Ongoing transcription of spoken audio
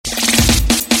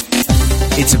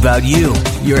It's about you,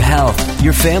 your health,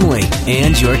 your family,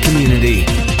 and your community.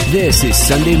 This is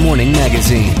Sunday Morning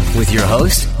Magazine with your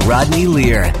host, Rodney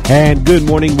Lear. And good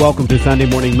morning. Welcome to Sunday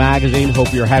Morning Magazine.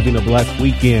 Hope you're having a blessed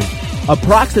weekend.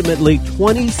 Approximately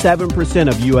 27%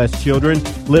 of U.S. children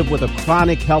live with a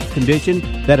chronic health condition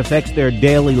that affects their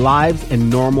daily lives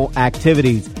and normal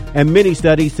activities. And many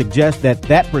studies suggest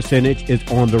that percentage is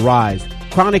on the rise.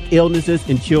 Chronic illnesses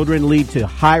in children lead to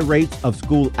high rates of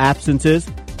school absences,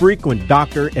 frequent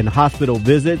doctor and hospital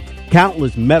visits,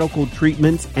 countless medical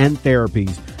treatments and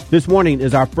therapies. This morning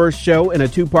is our first show in a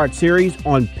two-part series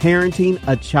on parenting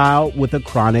a child with a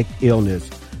chronic illness.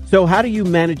 So how do you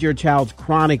manage your child's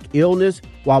chronic illness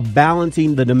while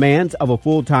balancing the demands of a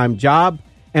full-time job?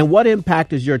 And what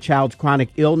impact is your child's chronic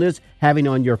illness having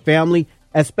on your family,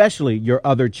 especially your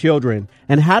other children?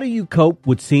 And how do you cope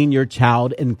with seeing your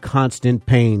child in constant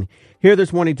pain? Here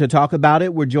this morning to talk about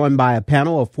it, we're joined by a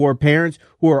panel of 4 parents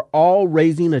who are all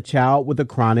raising a child with a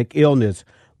chronic illness.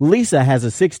 Lisa has a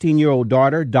 16-year-old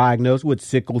daughter diagnosed with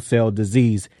sickle cell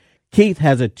disease. Keith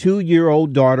has a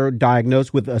 2-year-old daughter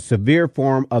diagnosed with a severe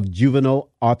form of juvenile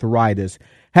arthritis.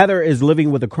 Heather is living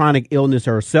with a chronic illness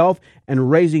herself and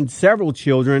raising several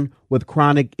children with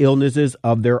chronic illnesses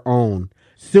of their own.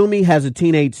 Sumi has a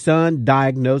teenage son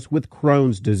diagnosed with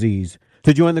Crohn's disease.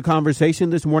 To join the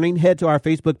conversation this morning, head to our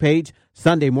Facebook page,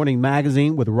 Sunday Morning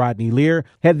Magazine with Rodney Lear.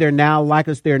 Head there now, like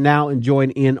us there now, and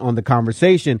join in on the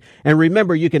conversation. And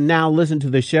remember, you can now listen to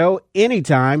the show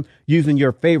anytime using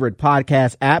your favorite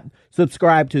podcast app.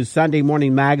 Subscribe to Sunday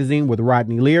Morning Magazine with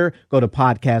Rodney Lear. Go to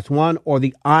Podcast One or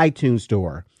the iTunes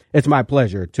Store. It's my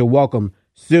pleasure to welcome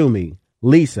Sumi,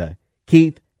 Lisa,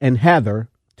 Keith, and Heather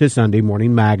to Sunday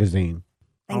Morning Magazine.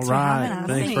 Thanks for having us.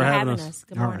 Thanks for having us.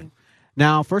 Good morning. Right.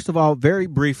 Now, first of all, very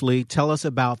briefly, tell us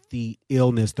about the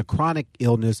illness, the chronic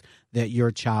illness that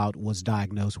your child was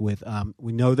diagnosed with.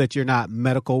 We know that you're not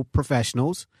medical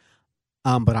professionals,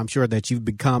 but I'm sure that you've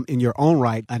become, in your own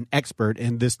right, an expert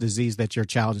in this disease that your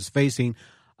child is facing.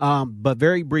 But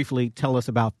very briefly, tell us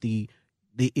about the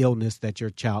illness that your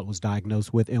child was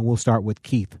diagnosed with, and we'll start with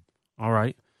Keith. All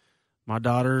right. My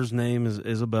daughter's name is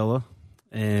Isabella,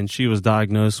 and she was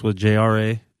diagnosed with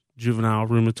JRA, juvenile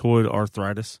rheumatoid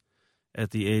arthritis,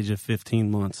 at the age of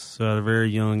 15 months, so at a very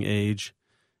young age.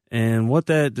 And what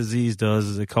that disease does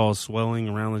is it causes swelling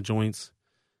around the joints.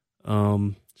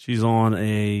 She's on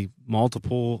a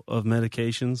multiple of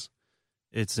medications.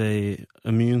 It's a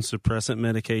immune suppressant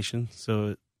medication, so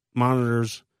it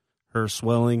monitors her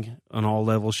swelling on all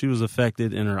levels. She was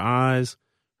affected in her eyes,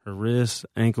 her wrists,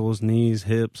 ankles, knees,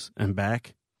 hips, and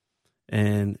back.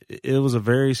 And it was a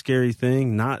very scary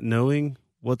thing not knowing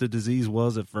what the disease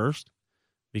was at first,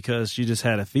 because she just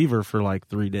had a fever for like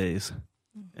 3 days.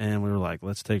 And we were like,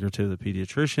 let's take her to the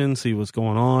pediatrician, see what's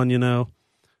going on,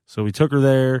 So we took her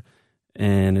there,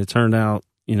 and it turned out,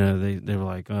 they were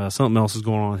like, something else is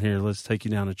going on here. Let's take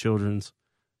you down to Children's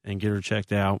and get her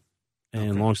checked out.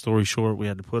 And long story short, we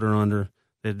had to put her under.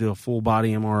 They had to do a full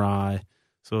body MRI.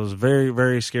 So it was a very,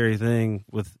 very scary thing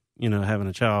with, having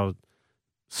a child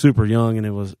super young,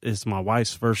 and it's my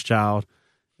wife's first child.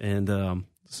 And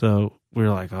so we were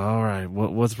like, all right,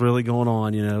 what's really going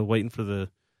on? Waiting for I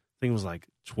think it was like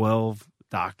 12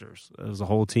 doctors. It was a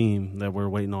whole team that we're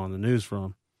waiting on the news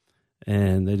from.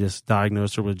 And they just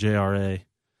diagnosed her with JRA.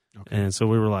 Okay. And so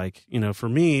we were like, for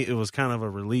me, it was kind of a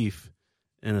relief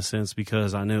in a sense,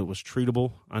 because I knew it was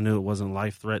treatable. I knew it wasn't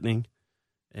life-threatening.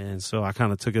 And so I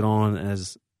kind of took it on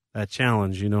as that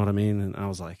challenge, you know what I mean? And I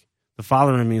was like, the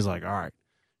father in me is like, all right,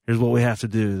 here's what we have to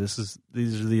do.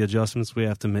 These are the adjustments we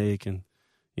have to make. And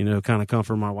kind of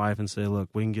comfort my wife and say, look,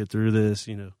 we can get through this,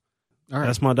 All right.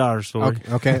 That's my daughter's story.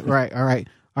 Okay. Right. All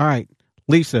right.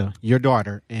 Lisa, your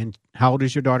daughter, and how old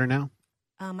is your daughter now?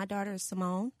 My daughter is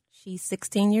Simone. She's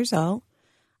 16 years old.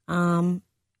 All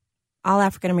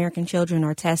African-American children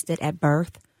are tested at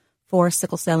birth for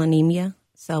sickle cell anemia.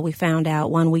 So we found out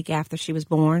 1 week after she was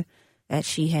born that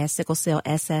she has sickle cell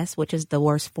SS, which is the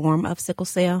worst form of sickle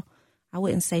cell. I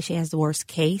wouldn't say she has the worst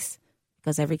case,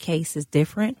 because every case is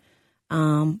different.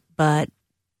 But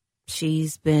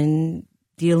she's been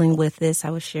dealing with this.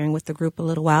 I was sharing with the group a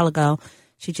little while ago.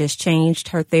 She just changed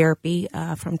her therapy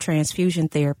from transfusion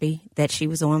therapy that she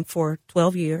was on for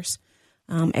 12 years,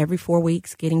 every 4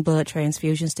 weeks, getting blood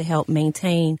transfusions to help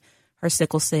maintain her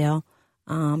sickle cell.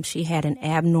 She had an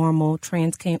abnormal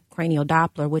transcranial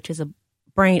Doppler, which is a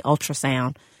brain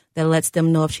ultrasound that lets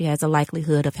them know if she has a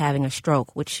likelihood of having a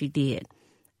stroke, which she did.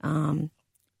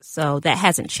 So that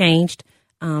hasn't changed.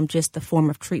 Just the form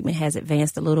of treatment has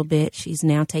advanced a little bit. She's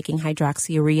now taking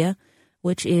hydroxyurea,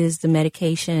 which is the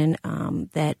medication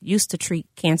that used to treat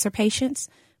cancer patients,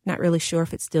 Not really sure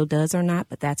if it still does or not,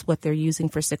 but that's what they're using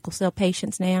for sickle cell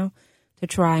patients now to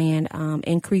try and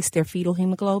increase their fetal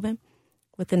hemoglobin.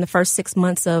 Within the first 6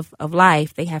 months of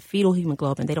life, they have fetal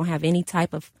hemoglobin. They don't have any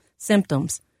type of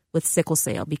symptoms with sickle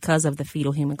cell because of the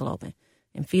fetal hemoglobin.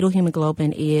 And fetal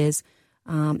hemoglobin is,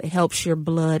 it helps your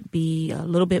blood be a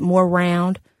little bit more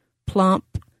round,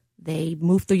 plump. They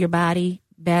move through your body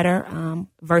better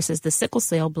versus the sickle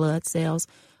cell blood cells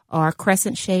are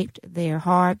crescent shaped. They're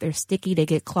hard, they're sticky, they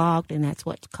get clogged, and that's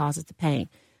what causes the pain,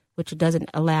 which doesn't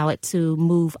allow it to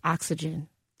move oxygen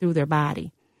through their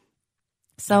body.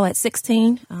 So at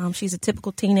 16, she's a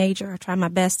typical teenager. I try my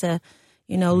best to,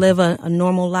 live a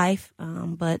normal life,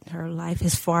 but her life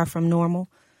is far from normal.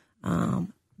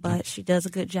 But she does a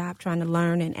good job trying to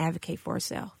learn and advocate for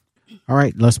herself. All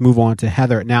right, let's move on to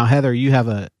Heather. Now, Heather, you have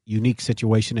a unique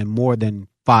situation in more than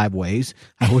 5 ways,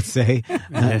 I would say.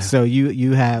 So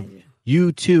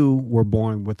you too were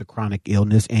born with a chronic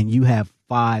illness, and you have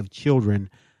 5 children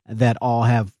that all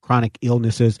have chronic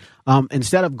illnesses.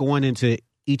 Instead of going into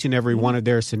each and every one of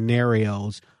their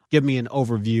scenarios, give me an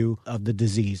overview of the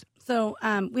disease. So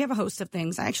we have a host of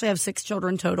things. I actually have 6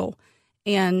 children total.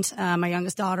 And my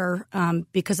youngest daughter,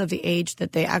 because of the age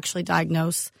that they actually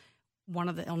diagnose one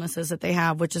of the illnesses that they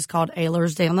have, which is called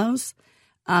Ehlers-Danlos,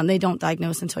 they don't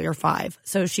diagnose until you're 5.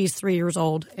 So she's 3 years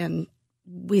old, and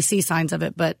we see signs of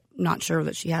it, but not sure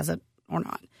that she has it or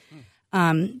not.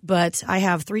 But I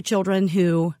have 3 children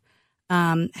who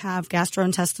have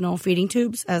gastrointestinal feeding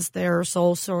tubes as their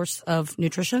sole source of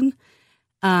nutrition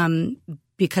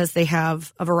because they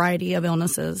have a variety of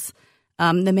illnesses.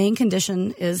 The main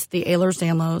condition is the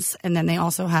Ehlers-Danlos, and then they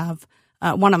also have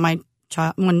one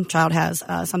child has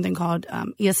something called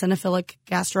eosinophilic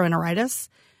gastroenteritis,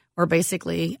 where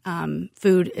basically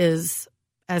food is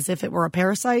as if it were a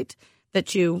parasite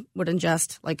that you would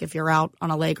ingest, like if you're out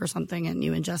on a lake or something and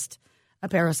you ingest a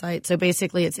parasite. So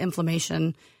basically it's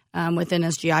inflammation within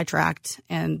his GI tract,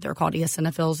 and they're called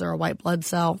eosinophils. They're a white blood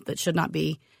cell that should not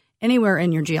be anywhere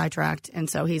in your GI tract, and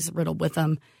so he's riddled with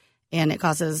them, and it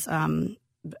causes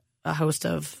a host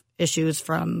of issues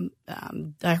from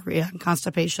diarrhea and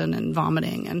constipation and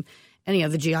vomiting and any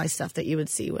of the GI stuff that you would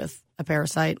see with a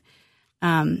parasite.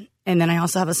 And then I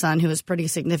also have a son who is pretty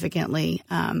significantly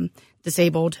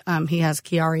disabled. He has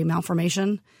Chiari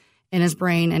malformation in his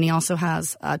brain, and he also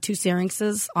has 2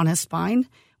 syrinxes on his spine,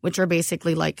 which are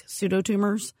basically like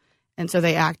pseudotumors. And so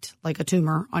they act like a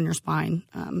tumor on your spine,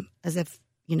 as if,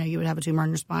 you would have a tumor on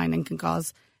your spine, and can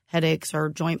cause headaches or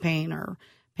joint pain or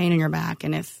pain in your back.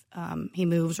 And if he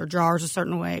moves or jars a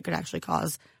certain way, it could actually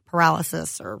cause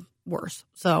paralysis or worse.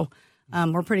 So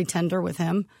we're pretty tender with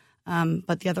him.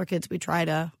 But the other kids, we try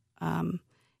to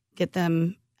get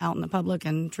them out in the public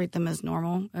and treat them as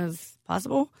normal as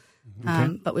possible.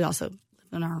 Okay. But we also live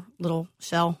in our little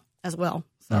shell as well.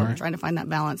 So trying to find that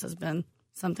balance has been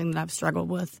something that I've struggled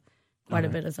with quite a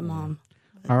bit as a mom.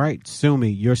 All right, Sumi,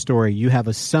 your story. You have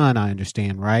a son, I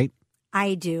understand, right?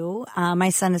 I do. My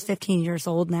son is 15 years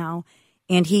old now,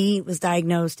 and he was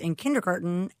diagnosed in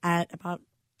kindergarten at about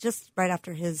just right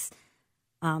after his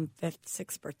 5th,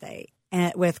 6th birthday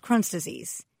with Crohn's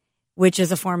disease, which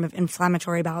is a form of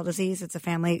inflammatory bowel disease. It's a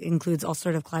family, it includes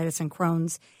ulcerative colitis and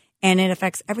Crohn's, and it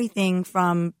affects everything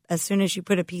from as soon as you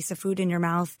put a piece of food in your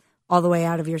mouth all the way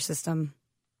out of your system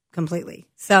completely.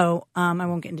 So I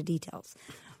won't get into details.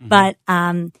 But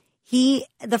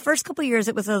the first couple of years,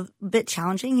 it was a bit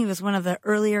challenging. He was one of the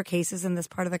earlier cases in this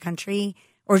part of the country,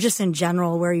 or just in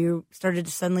general, where you started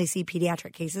to suddenly see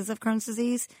pediatric cases of Crohn's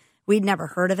disease. We'd never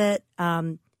heard of it.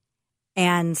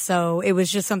 And so it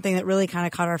was just something that really kind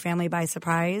of caught our family by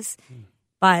surprise.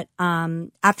 But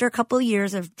after a couple of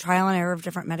years of trial and error of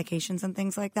different medications and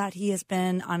things like that, he has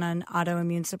been on an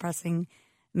autoimmune suppressing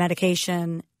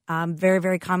medication, very,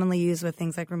 very commonly used with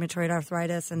things like rheumatoid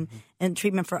arthritis and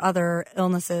treatment for other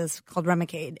illnesses called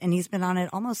Remicade. And he's been on it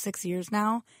almost 6 years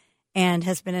now and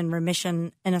has been in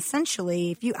remission. And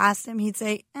essentially, if you asked him, he'd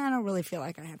say, I don't really feel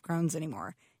like I have Crohn's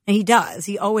anymore. And he does.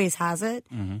 He always has it.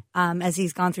 As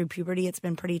he's gone through puberty, it's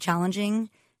been pretty challenging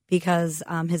because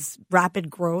his rapid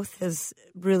growth has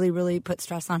really, really put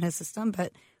stress on his system.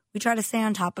 But we try to stay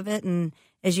on top of it. And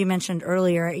as you mentioned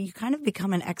earlier, you kind of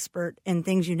become an expert in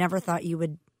things you never thought you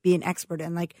would be an expert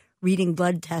in, like reading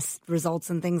blood test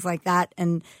results and things like that,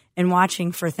 and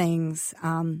watching for things.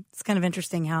 It's kind of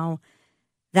interesting how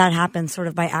that happens sort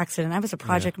of by accident. I was a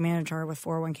project manager with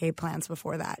 401k plans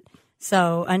before that.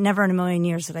 So never in a million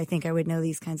years did I think I would know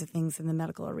these kinds of things in the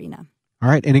medical arena. All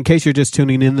right. And in case you're just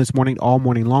tuning in this morning, all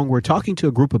morning long, we're talking to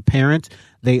a group of parents.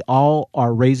 They all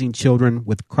are raising children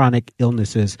with chronic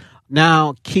illnesses.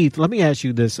 Now, Keith, let me ask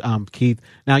you this, Keith.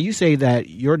 Now, you say that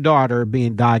your daughter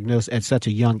being diagnosed at such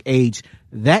a young age,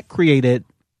 that created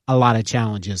a lot of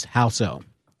challenges. How so?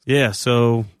 Yeah,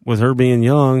 so with her being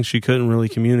young, she couldn't really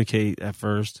communicate at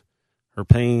first, her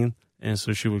pain, and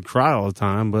so she would cry all the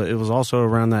time. But it was also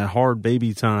around that hard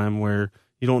baby time where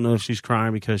you don't know if she's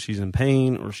crying because she's in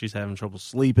pain or she's having trouble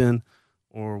sleeping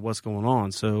or what's going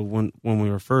on. So when we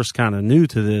were first kind of new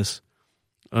to this,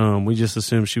 we just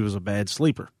assumed she was a bad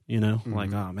sleeper,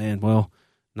 like, oh man, well,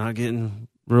 not getting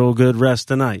real good rest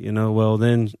tonight, Well,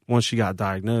 then once she got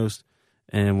diagnosed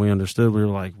and we understood, we were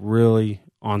like really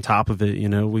on top of it,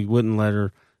 we wouldn't let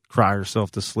her cry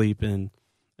herself to sleep. And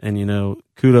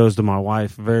kudos to my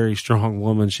wife, very strong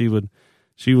woman. She would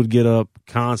get up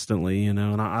constantly, and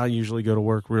I usually go to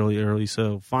work really early.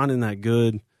 So finding that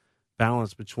good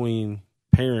balance between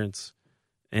parents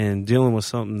and dealing with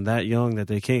something that young that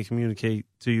they can't communicate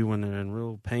to you when they're in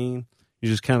real pain, you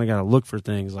just kind of got to look for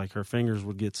things. Like her fingers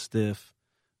would get stiff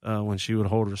when she would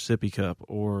hold her sippy cup,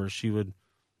 or she would,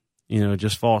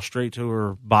 just fall straight to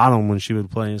her bottom when she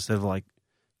would play instead of like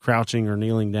crouching or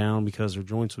kneeling down because her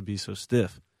joints would be so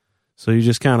stiff. So you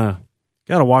just kind of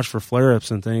got to watch for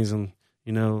flare-ups and things. And,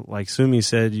 like Sumi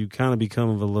said, you kind of become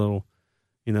a little,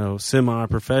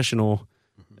 semi-professional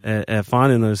at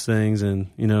finding those things. And,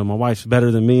 my wife's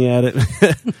better than me at it,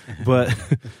 but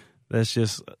that's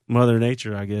just Mother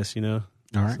Nature, I guess, All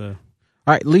right. So.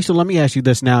 All right, Lisa, let me ask you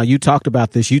this now. You talked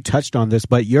about this, you touched on this,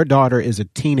 but your daughter is a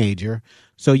teenager.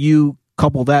 So you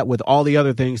couple that with all the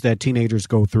other things that teenagers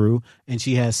go through, and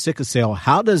she has sickle cell.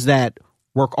 How does that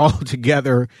work all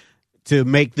together to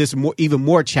make this even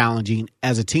more challenging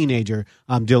as a teenager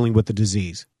dealing with the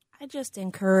disease? I just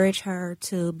encourage her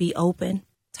to be open,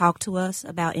 talk to us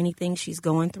about anything she's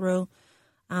going through.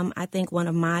 I think one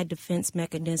of my defense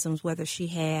mechanisms, whether she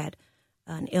had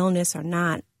an illness or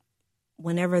not,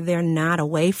 whenever they're not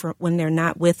when they're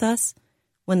not with us,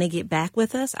 when they get back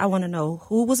with us, I want to know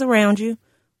who was around you,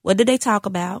 what did they talk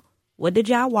about, what did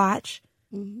y'all watch?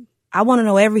 Mm-hmm. I want to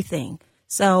know everything.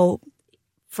 So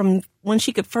from when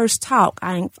she could first talk,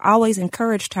 I always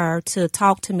encouraged her to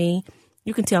talk to me.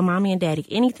 You can tell mommy and daddy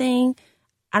anything.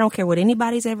 I don't care what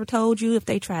anybody's ever told you. If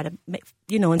they try to,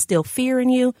 instill fear in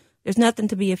you, there's nothing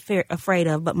to be afraid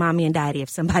of but mommy and daddy if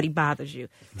somebody bothers you.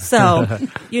 So,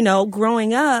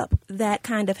 growing up, that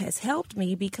kind of has helped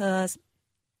me because,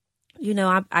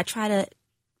 I try to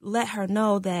let her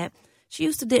know that she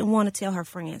used to didn't want to tell her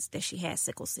friends that she had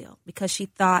sickle cell because she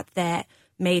thought that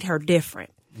made her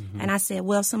different. Mm-hmm. And I said,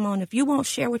 well, Simone, if you won't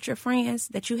share with your friends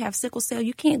that you have sickle cell,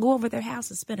 you can't go over their house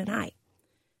and spend a night.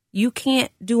 You can't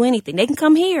do anything. They can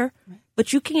come here,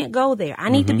 but you can't go there. I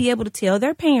need to be able to tell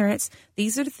their parents,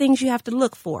 these are the things you have to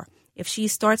look for. If she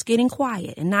starts getting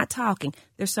quiet and not talking,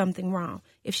 there's something wrong.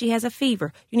 If she has a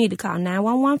fever, you need to call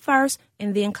 911 first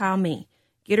and then call me.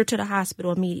 Get her to the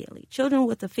hospital immediately. Children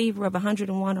with a fever of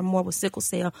 101 or more with sickle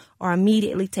cell are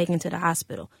immediately taken to the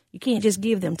hospital. You can't just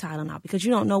give them Tylenol because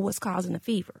you don't know what's causing the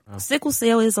fever. Oh. Sickle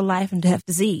cell is a life and death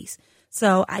disease.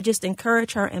 So I just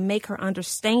encourage her and make her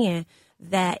understand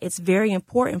that it's very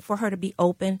important for her to be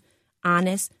open,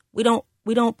 honest. We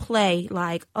don't play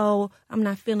like, oh, I'm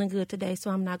not feeling good today,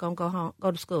 so I'm not going to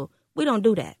go to school. We don't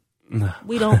do that. No.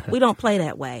 We don't play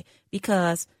that way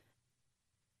because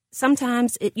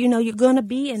sometimes you're going to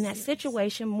be in that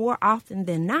situation more often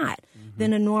than not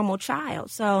than a normal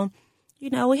child. So,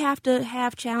 we have to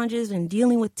have challenges in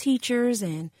dealing with teachers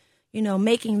and,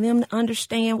 making them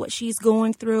understand what she's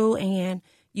going through and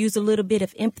use a little bit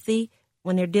of empathy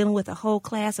when they're dealing with a whole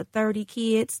class of 30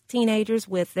 kids, teenagers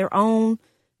with their own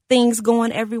things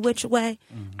going every which way.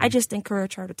 Mm-hmm. I just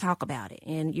encourage her to talk about it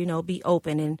and, be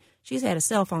open. And she's had a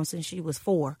cell phone since she was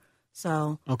 4.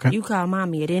 So you call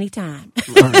mommy at any time.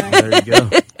 All right, there you go.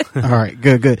 All right,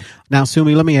 good. Now,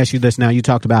 Sumi, let me ask you this. Now, you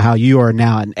talked about how you are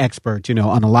now an expert,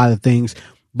 on a lot of things.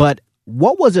 But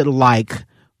what was it like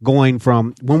going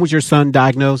from, when was your son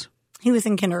diagnosed? He was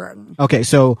in kindergarten. Okay,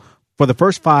 so for the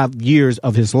first 5 years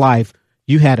of his life,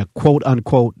 you had a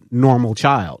quote-unquote normal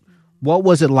child. What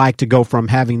was it like to go from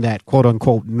having that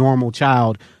quote-unquote normal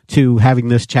child to having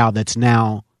this child that's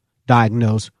now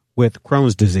diagnosed with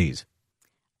Crohn's disease?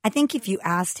 I think if you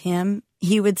asked him,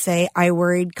 he would say, I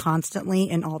worried constantly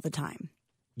and all the time.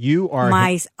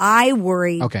 I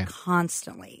worried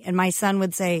constantly. And my son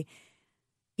would say,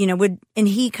 and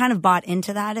he kind of bought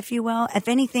into that, if you will. If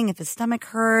anything, if his stomach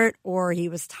hurt or he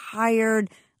was tired,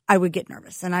 I would get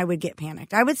nervous and I would get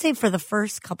panicked. I would say for the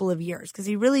first couple of years, because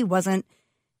he really wasn't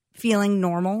feeling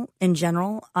normal in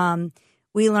general.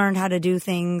 We learned how to do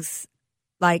things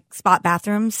like spot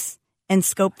bathrooms and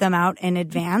scope them out in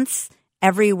advance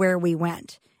everywhere we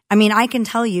went. I mean, I can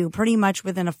tell you pretty much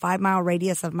within a 5-mile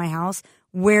radius of my house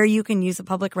where you can use a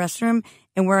public restroom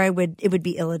and where it would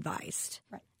be ill-advised.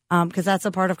 Right. Because that's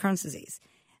a part of Crohn's disease.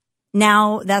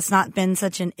 Now, that's not been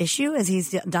such an issue as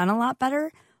he's done a lot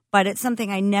better, but it's something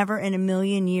I never in a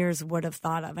million years would have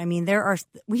thought of. I mean,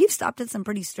 we've stopped at some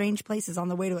pretty strange places on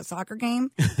the way to a soccer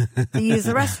game to use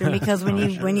the restroom because when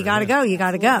you got to go, you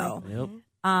got to go. Yep.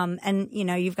 And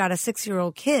you've got a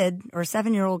 6-year-old kid or a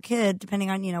 7-year-old kid, depending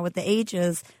on, what the age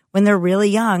is, when they're really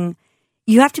young,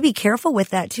 you have to be careful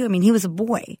with that too. I mean, he was a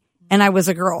boy and I was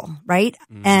a girl, right?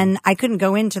 Mm. And I couldn't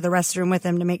go into the restroom with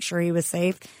him to make sure he was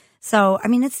safe. So, I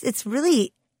mean, it's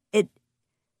really,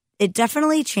 it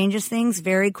definitely changes things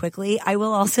very quickly. I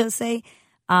will also say,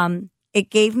 it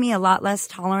gave me a lot less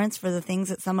tolerance for the things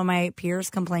that some of my peers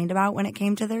complained about when it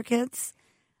came to their kids.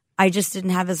 I just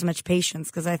didn't have as much patience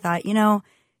because I thought,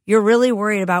 you're really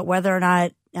worried about whether or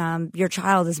not your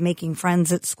child is making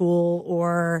friends at school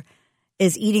or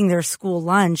is eating their school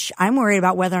lunch. I'm worried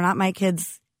about whether or not my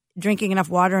kid's drinking enough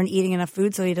water and eating enough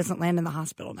food so he doesn't land in the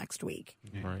hospital next week.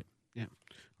 Yeah. Right. Yeah.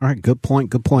 All right. Good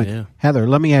point. Yeah. Heather,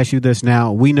 let me ask you this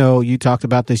now. We know you talked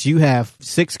about this. You have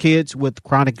 6 kids with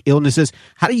chronic illnesses.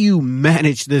 How do you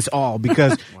manage this all?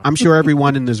 Because I'm sure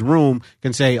everyone in this room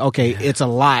can say, okay, it's a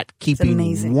lot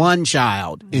keeping one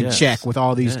child in check with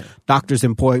all these doctor's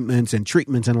appointments and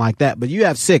treatments and like that. But you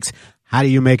have 6. How do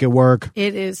you make it work?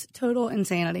 It is total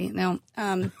insanity. Now,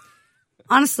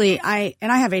 honestly, I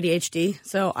have ADHD,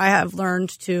 so I have learned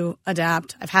to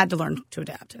adapt. I've had to learn to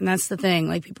adapt. And that's the thing.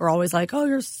 Like, people are always like, oh,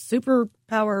 you're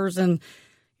superpowers and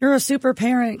you're a super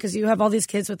parent because you have all these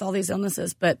kids with all these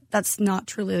illnesses. But that's not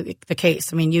truly the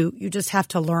case. I mean, you just have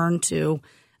to learn to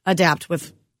adapt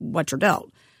with what you're dealt.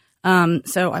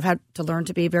 So I've had to learn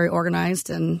to be very organized,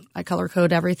 and I color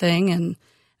code everything, and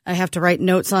I have to write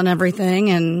notes on everything.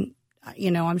 And,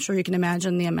 I'm sure you can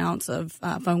imagine the amounts of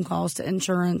phone calls to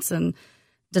insurance and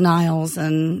denials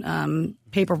and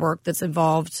paperwork that's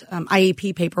involved,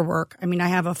 IEP paperwork. I mean, I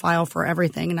have a file for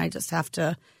everything, and I just have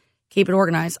to keep it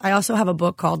organized. I also have a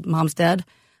book called Mom's Dead.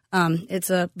 It's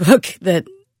a book that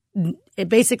it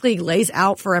basically lays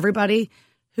out for everybody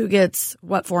who gets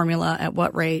what formula at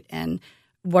what rate and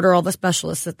what are all the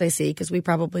specialists that they see, because we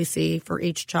probably see for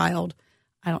each child,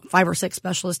 5 or 6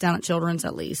 specialists down at Children's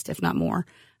at least, if not more.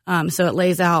 So it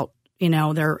lays out,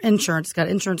 their insurance. It's got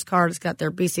an insurance card. It's got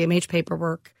their BCMH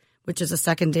paperwork, which is a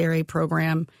secondary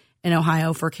program in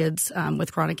Ohio for kids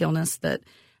with chronic illness that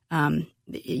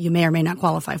you may or may not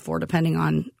qualify for, depending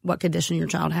on what condition your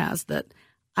child has, that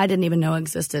I didn't even know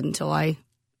existed until I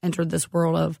entered this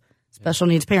world of special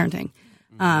needs parenting.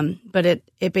 But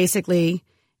it basically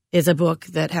is a book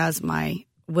that has my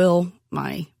will,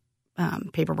 my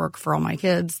paperwork for all my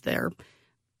kids, their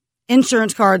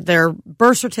insurance card, their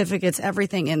birth certificates,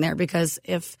 everything in there, because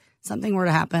if something were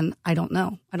to happen, I don't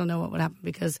know. I don't know what would happen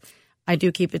because I do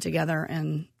keep it together,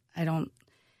 and I don't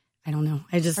know.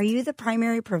 Are you the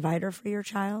primary provider for your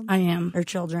child? I am. Or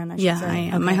children, I should say. I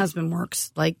am. Okay. My husband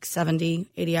works like 70,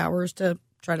 80 hours to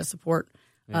try to support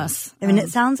us. I mean, it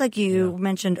sounds like you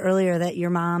mentioned earlier that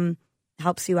your mom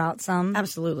helps you out some.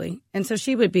 Absolutely. And so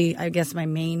she would be, I guess, my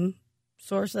main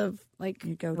source of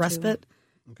respite.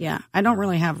 Okay. Yeah. I don't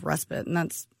really have respite, and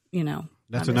that's,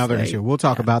 That's another issue. We'll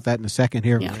talk about that in a second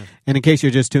here. Yeah. And in case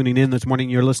you're just tuning in this morning,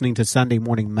 you're listening to Sunday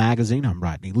Morning Magazine. I'm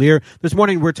Rodney Lear. This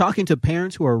morning, we're talking to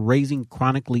parents who are raising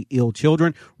chronically ill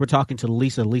children. We're talking to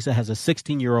Lisa. Lisa has a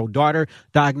 16-year-old daughter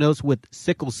diagnosed with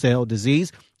sickle cell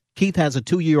disease. Keith has a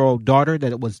 2-year-old daughter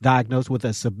that was diagnosed with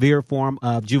a severe form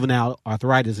of juvenile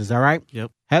arthritis. Is that right?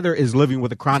 Yep. Heather is living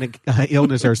with a chronic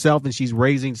illness herself, and she's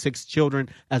raising 6 children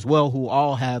as well who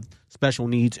all have special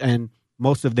needs, and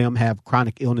most of them have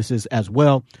chronic illnesses as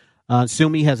well.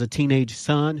 Sumi has a teenage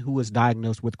son who was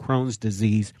diagnosed with Crohn's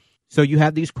disease. So you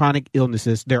have these chronic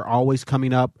illnesses. They're always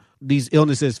coming up. These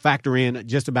illnesses factor in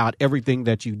just about everything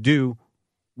that you do.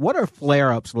 What are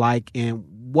flare-ups like, and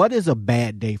what is a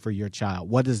bad day for your child?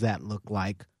 What does that look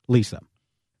like? Lisa.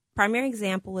 Primary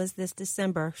example is this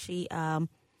December. She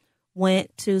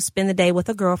went to spend the day with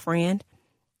a girlfriend.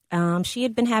 She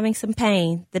had been having some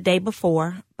pain the day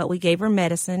before, but we gave her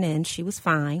medicine and she was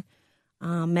fine.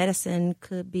 Medicine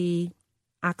could be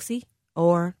Oxy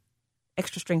or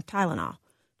extra strength Tylenol.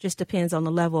 Just depends on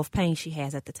the level of pain she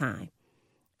has at the time.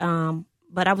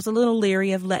 But I was a little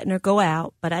leery of letting her go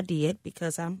out, but I did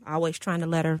because I'm always trying to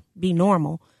let her be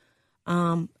normal.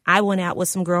 I went out with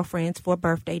some girlfriends for a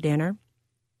birthday dinner.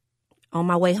 On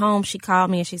my way home, she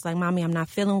called me and she's like, "Mommy, I'm not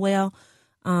feeling well.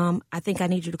 I think I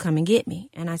need you to come and get me."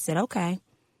 And I said, okay.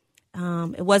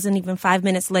 It wasn't even 5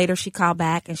 minutes later, she called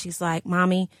back and she's like,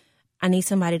 "Mommy, I need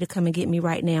somebody to come and get me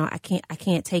right now. I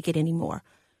can't take it anymore."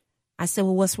 I said,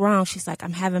 well, what's wrong? She's like,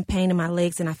 I'm having pain in my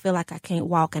legs and I feel like I can't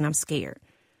walk and I'm scared.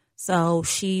 So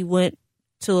she went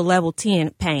to a level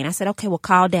 10 pain. I said, okay, well,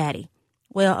 call Daddy.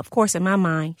 Well, of course, in my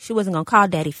mind, she wasn't going to call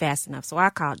Daddy fast enough. So I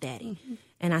called Daddy.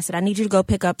 And I said, I need you to go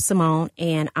pick up Simone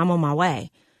and I'm on my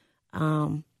way.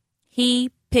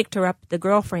 He picked her up at the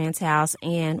girlfriend's house,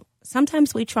 and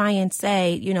sometimes we try and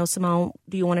say, you know, Simone,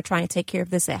 do you want to try and take care of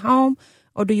this at home,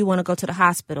 or do you want to go to the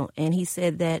hospital? And he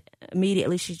said that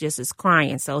immediately she just is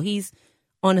crying, so he's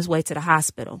on his way to the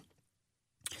hospital.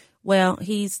 Well,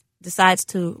 he decides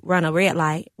to run a red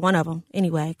light, one of them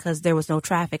anyway, because there was no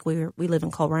traffic. We live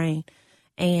in Coleraine,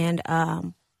 and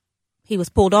he was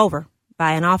pulled over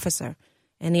by an officer,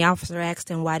 and the officer asked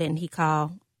him why didn't he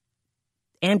call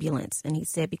ambulance, and he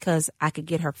said because I could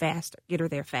get her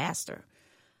there faster.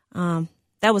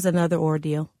 That was another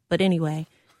ordeal, but anyway,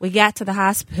 we got to the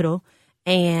hospital,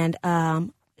 and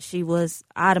she was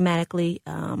automatically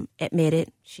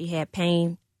admitted. She had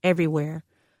pain everywhere.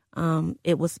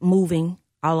 It was moving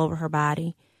all over her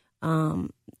body.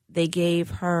 They gave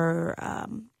her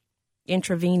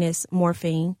intravenous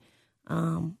morphine,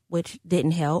 which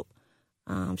didn't help.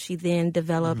 She then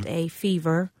developed a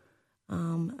fever.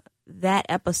 That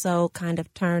episode kind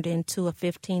of turned into a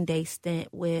 15-day stint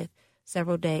with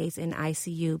several days in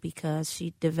ICU because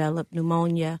she developed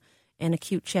pneumonia and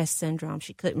acute chest syndrome.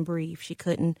 She couldn't breathe. She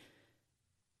couldn't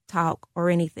talk or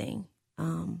anything.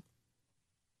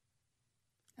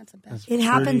 That's a bad. It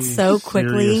happened so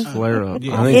quickly. Flare up.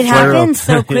 Yeah. It happened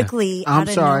so quickly. I'm out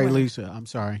of sorry, nowhere. Lisa. I'm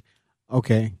sorry.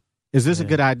 Okay. Is this a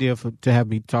good idea to have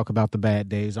me talk about the bad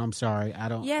days? I'm sorry. I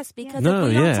don't. Yes, because No, if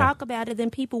we don't yeah. talk about it, then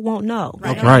people won't know.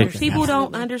 Right. Right. People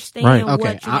don't understand Right. what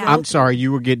Okay. you're I'm sorry.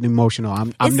 You were getting emotional.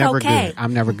 I'm It's never okay. good.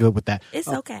 I'm never good with that. It's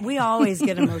okay. We always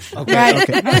get emotional. Right.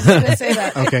 Okay. I was just gonna say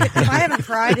that. Okay. If I haven't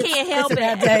cried, You can't it's help a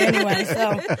bad it. day anyway.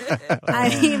 So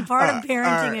I mean, part of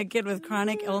parenting a kid with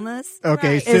chronic illness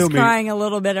Okay. is Sue me. crying a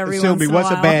little bit every Sue once me. in a What's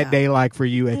while. a bad day like for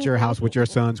you at your house with your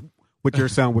son with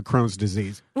Crohn's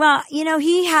disease? Well, you know,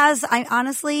 he has,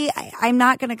 I'm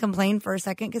not going to complain for a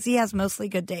second because he has mostly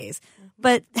good days.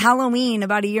 But Halloween,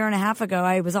 about a year and a half ago,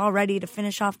 I was all ready to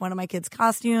finish off one of my kids'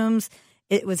 costumes.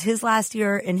 It was his last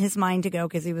year in his mind to go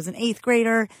because he was an 8th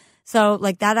grader. So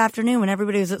like that afternoon when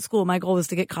everybody was at school, my goal was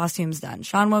to get costumes done.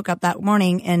 Sean woke up that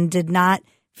morning and did not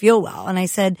feel well. And I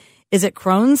said, is it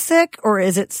Crohn's sick or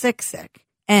is it sick?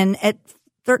 And at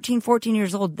 13, 14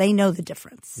 years old, they know the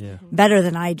difference better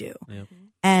than I do. Yep.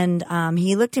 And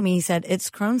he looked at me, he said,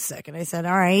 it's Crohn's sick. And I said,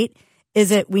 all right,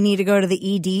 is it we need to go to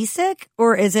the ED sick,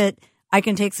 or is it I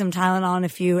can take some Tylenol and a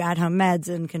few at-home meds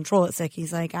and control it sick?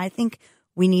 He's like, I think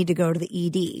we need to go to the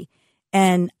ED.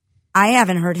 And I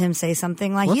haven't heard him say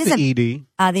something like What's the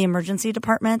ED? The emergency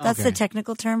department. That's Okay. the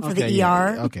technical term for Okay, the yeah,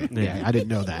 ER. yeah, okay. Yeah, I didn't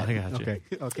know that. I got you. Okay.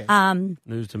 Okay.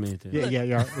 News to me too.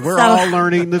 Yeah. We're So- all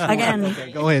learning this Again. morning.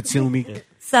 Okay, go ahead, Sumi.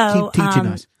 So, Keep teaching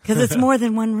us. because it's more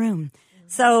than one room.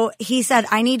 So he said,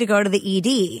 I need to go to the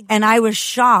ED. And I was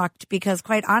shocked because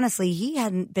quite honestly, he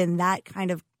hadn't been that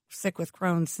kind of sick with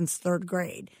Crohn's since 3rd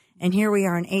grade. And here we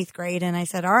are in 8th grade. And I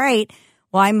said, all right,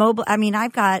 well,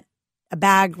 I've got a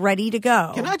bag ready to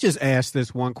go. Can I just ask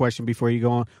this one question before you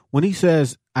go on? When he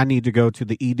says, I need to go to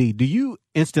the ED, do you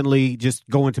instantly just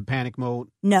go into panic mode?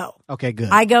 No, Okay, good.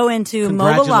 I go into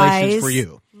Congratulations mobilize. for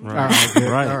you. Right. All right, good.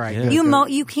 Right, All right, yeah.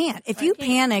 good. You can't. If you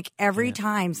panic every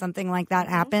time something like that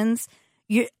happens,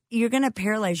 you're going to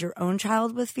paralyze your own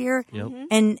child with fear, Yep.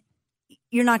 and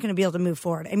you're not going to be able to move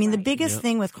forward. I mean, the biggest Yep.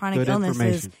 thing with chronic Good illness is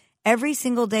information. every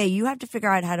single day you have to figure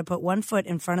out how to put one foot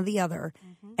in front of the other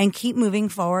and keep moving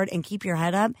forward and keep your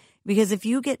head up. Because if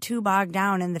you get too bogged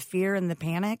down in the fear and the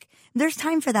panic, there's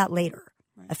time for that later.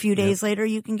 A few days later,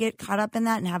 you can get caught up in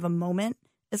that and have a moment,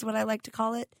 is what I like to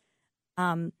call it.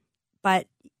 But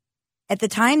at the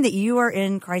time that you are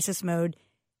in crisis mode,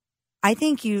 I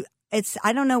think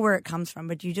I don't know where it comes from,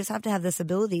 but you just have to have this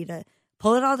ability to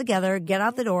pull it all together, get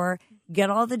out the door, get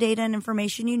all the data and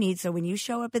information you need. So when you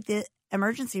show up at the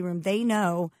emergency room, they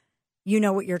know you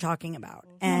know what you're talking about.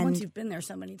 and once And you've been there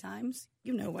so many times,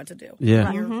 you know what to do.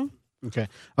 Yeah. You're- Okay.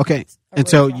 a And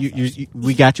so real process.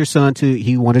 we got your son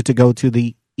he wanted to go to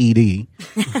the ED.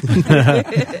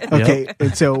 Okay.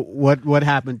 And so what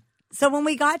happened? so when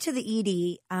we got to the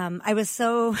ED,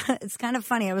 it's kind of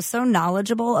funny. I was so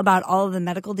knowledgeable about all of the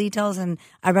medical details, and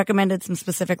I recommended some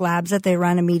specific labs that they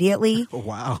run immediately. Oh,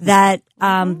 wow. That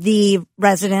I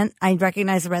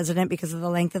recognized the resident because of the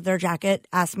length of their jacket,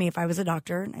 asked me if I was a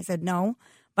doctor. And I said no,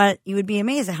 but you would be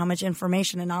amazed at how much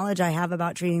information and knowledge I have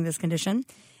about treating this condition.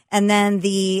 And then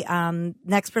the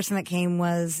next person that came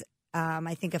was,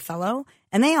 I think, a fellow.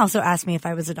 And they also asked me if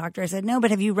I was a doctor. I said, no, but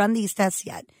have you run these tests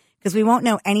yet? because we won't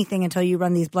know anything until you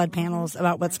run these blood panels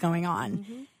about what's going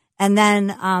on. And then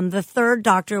the third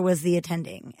doctor was the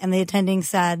attending, and the attending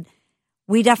said,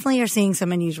 we definitely are seeing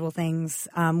some unusual things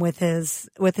with his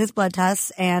blood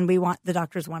tests, and the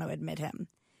doctors want to admit him.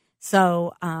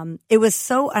 So it was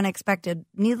so unexpected.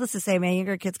 Needless to say, my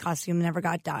younger kid's costume never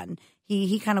got done.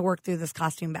 He kind of worked through this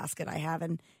costume basket I have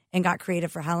and got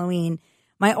creative for Halloween.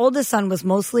 My oldest son was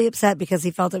mostly upset because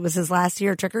he felt it was his last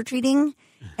year trick-or-treating,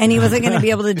 and he wasn't going to be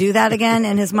able to do that again.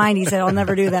 In his mind, he said, I'll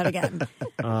never do that again.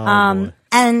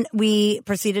 And we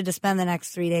proceeded to spend the next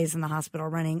 3 days in the hospital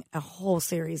running a whole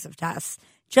series of tests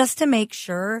just to make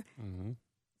sure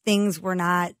things were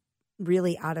not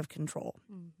really out of control.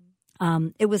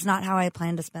 It was not how I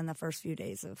planned to spend the first few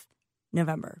days of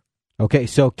November. Okay,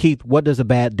 so Keith, what does a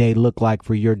bad day look like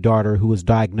for your daughter who was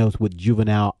diagnosed with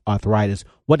juvenile arthritis?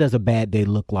 What does a bad day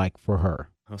look like for her?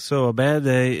 So a bad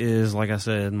day is, like I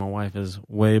said, my wife is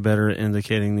way better at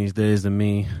indicating these days than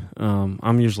me.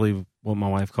 I'm usually what my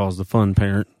wife calls the fun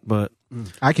parent, but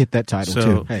I get that title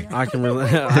too. Hey. I can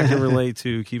relate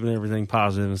to keeping everything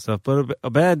positive and stuff. But a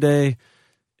bad day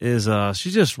is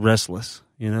she's just restless.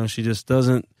 She just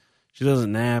doesn't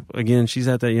nap. Again, she's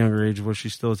at that younger age where she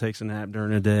still takes a nap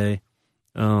during the day.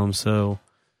 So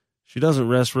she doesn't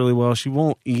rest really well. She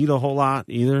won't eat a whole lot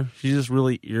either. She's just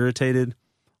really irritated.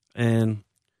 And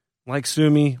like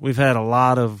Sumi, we've had a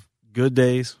lot of good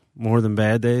days more than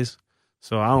bad days.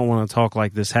 So I don't want to talk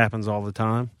like this happens all the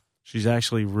time. She's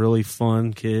actually a really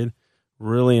fun kid,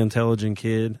 really intelligent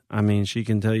kid. I mean, she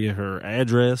can tell you her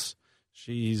address.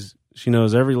 She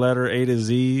knows every letter A to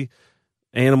Z,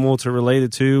 animal to relate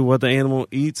it to, what the animal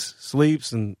eats,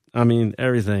 sleeps, and I mean,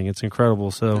 everything. It's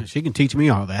incredible. So she can teach me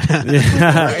all that.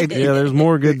 yeah, there's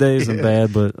more good days than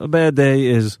bad, but a bad day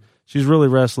is she's really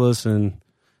restless, and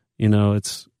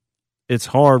it's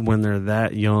hard when they're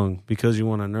that young because you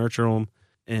want to nurture them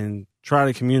and try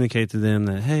to communicate to them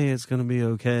that, hey, it's going to be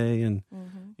okay, and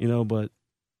but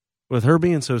with her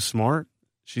being so smart,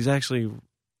 she's actually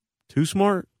too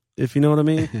smart, if you know what I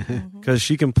mean, because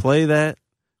she can play that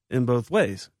in both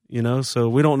ways, so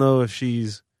we don't know if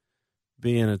she's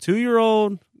being a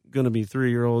 2-year-old, going to be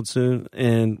 3-year-old soon,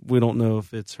 and we don't know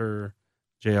if it's her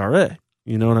JRA,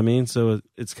 you know what I mean? So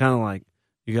it's kind of like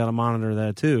you got to monitor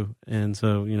that too. And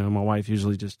so, my wife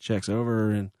usually just checks over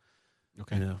her and,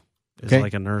 is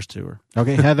like a nurse to her.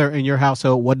 Okay, Heather, in your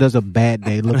household, what does a bad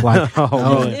day look like?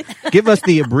 Give us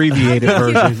the abbreviated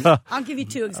version. I'll give you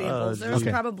 2 examples. There's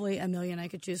probably a million I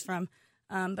could choose from.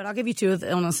 But I'll give you 2 of the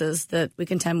illnesses that we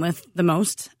contend with the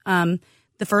most.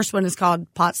 The first one is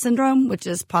called POTS syndrome, which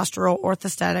is postural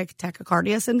orthostatic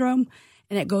tachycardia syndrome.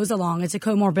 And it goes along. It's a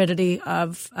comorbidity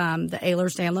of the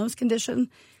Ehlers-Danlos condition.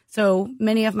 So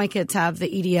many of my kids have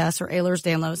the EDS or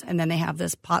Ehlers-Danlos, and then they have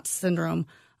this POTS syndrome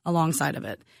alongside of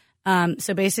it.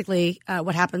 So basically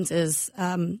what happens is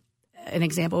an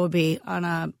example would be on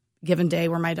a given day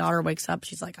where my daughter wakes up,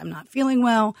 she's like, I'm not feeling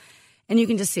well. And you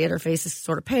can just see it. Her face is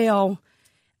sort of pale.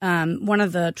 One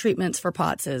of the treatments for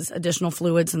POTS is additional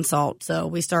fluids and salt. So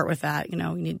we start with that.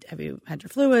 Have you had your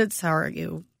fluids? How are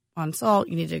you on salt?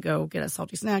 You need to go get a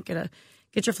salty snack,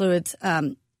 get your fluids.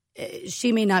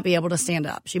 She may not be able to stand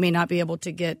up. She may not be able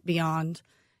to get beyond,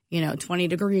 20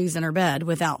 degrees in her bed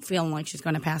without feeling like she's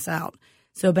going to pass out.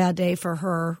 So a bad day for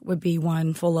her would be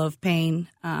one full of pain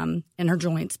in her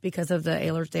joints because of the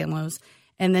Ehlers-Danlos,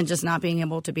 and then just not being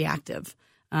able to be active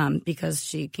because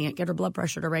she can't get her blood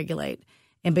pressure to regulate.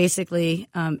 And basically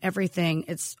everything,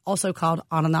 it's also called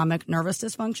autonomic nervous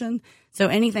dysfunction. So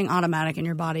anything automatic in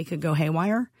your body could go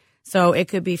haywire. So it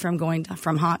could be from going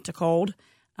from hot to cold.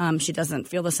 She doesn't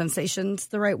feel the sensations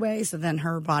the right way, so then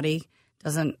her body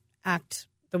doesn't act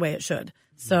the way it should.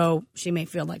 So she may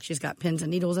feel like she's got pins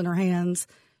and needles in her hands.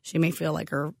 She may feel like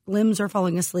her limbs are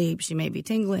falling asleep. She may be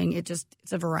tingling. It's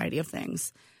a variety of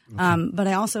things. Okay. But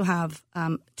I also have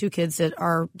 2 kids that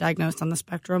are diagnosed on the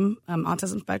spectrum,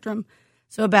 autism spectrum.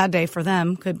 So a bad day for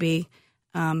them could be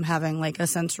having like a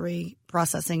sensory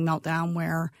processing meltdown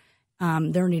where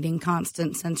they're needing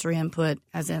constant sensory input,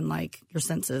 as in like your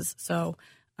senses. So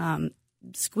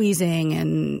squeezing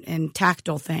and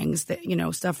tactile things that,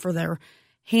 stuff for their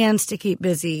hands to keep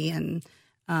busy, and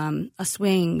a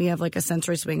swing. We have like a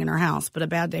sensory swing in our house, but a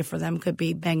bad day for them could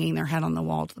be banging their head on the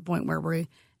wall to the point where we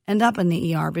end up in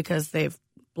the ER because they've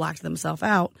blacked themselves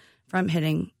out from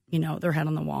hitting, their head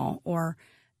on the wall or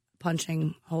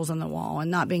punching holes in the wall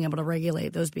and not being able to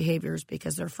regulate those behaviors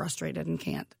because they're frustrated and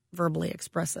can't verbally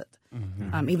express it.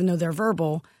 Mm-hmm. Even though they're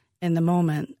verbal in the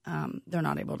moment, they're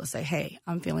not able to say, hey,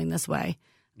 I'm feeling this way.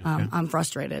 Okay. I'm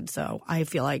frustrated. So I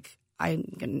feel like I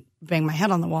can bang my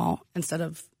head on the wall instead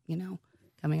of,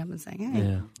 coming up and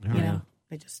saying, hey,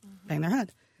 they just bang their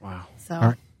head. Wow.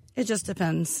 So it just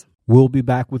depends. We'll be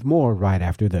back with more right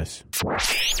after this.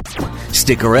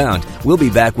 Stick around. We'll be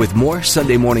back with more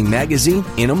Sunday Morning Magazine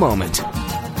in a moment.